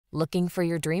Looking for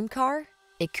your dream car?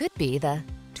 It could be the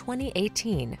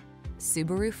 2018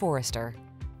 Subaru Forester.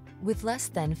 With less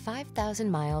than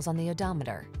 5,000 miles on the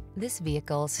odometer, this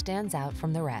vehicle stands out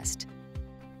from the rest.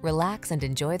 Relax and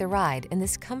enjoy the ride in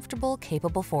this comfortable,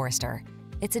 capable Forester.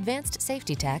 Its advanced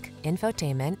safety tech,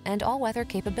 infotainment, and all-weather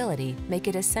capability make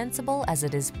it as sensible as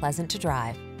it is pleasant to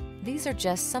drive. These are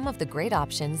just some of the great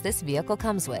options this vehicle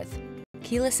comes with: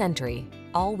 keyless entry,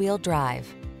 all-wheel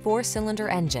drive, 4-cylinder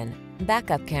engine,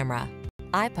 backup camera,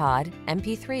 iPod,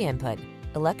 MP3 input,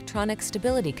 electronic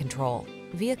stability control,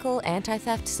 vehicle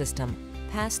anti-theft system,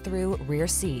 pass-through rear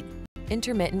seat,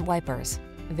 intermittent wipers,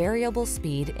 variable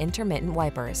speed intermittent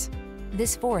wipers.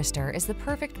 This Forester is the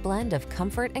perfect blend of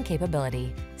comfort and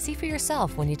capability. See for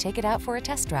yourself when you take it out for a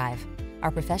test drive. Our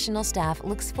professional staff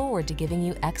looks forward to giving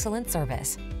you excellent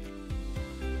service.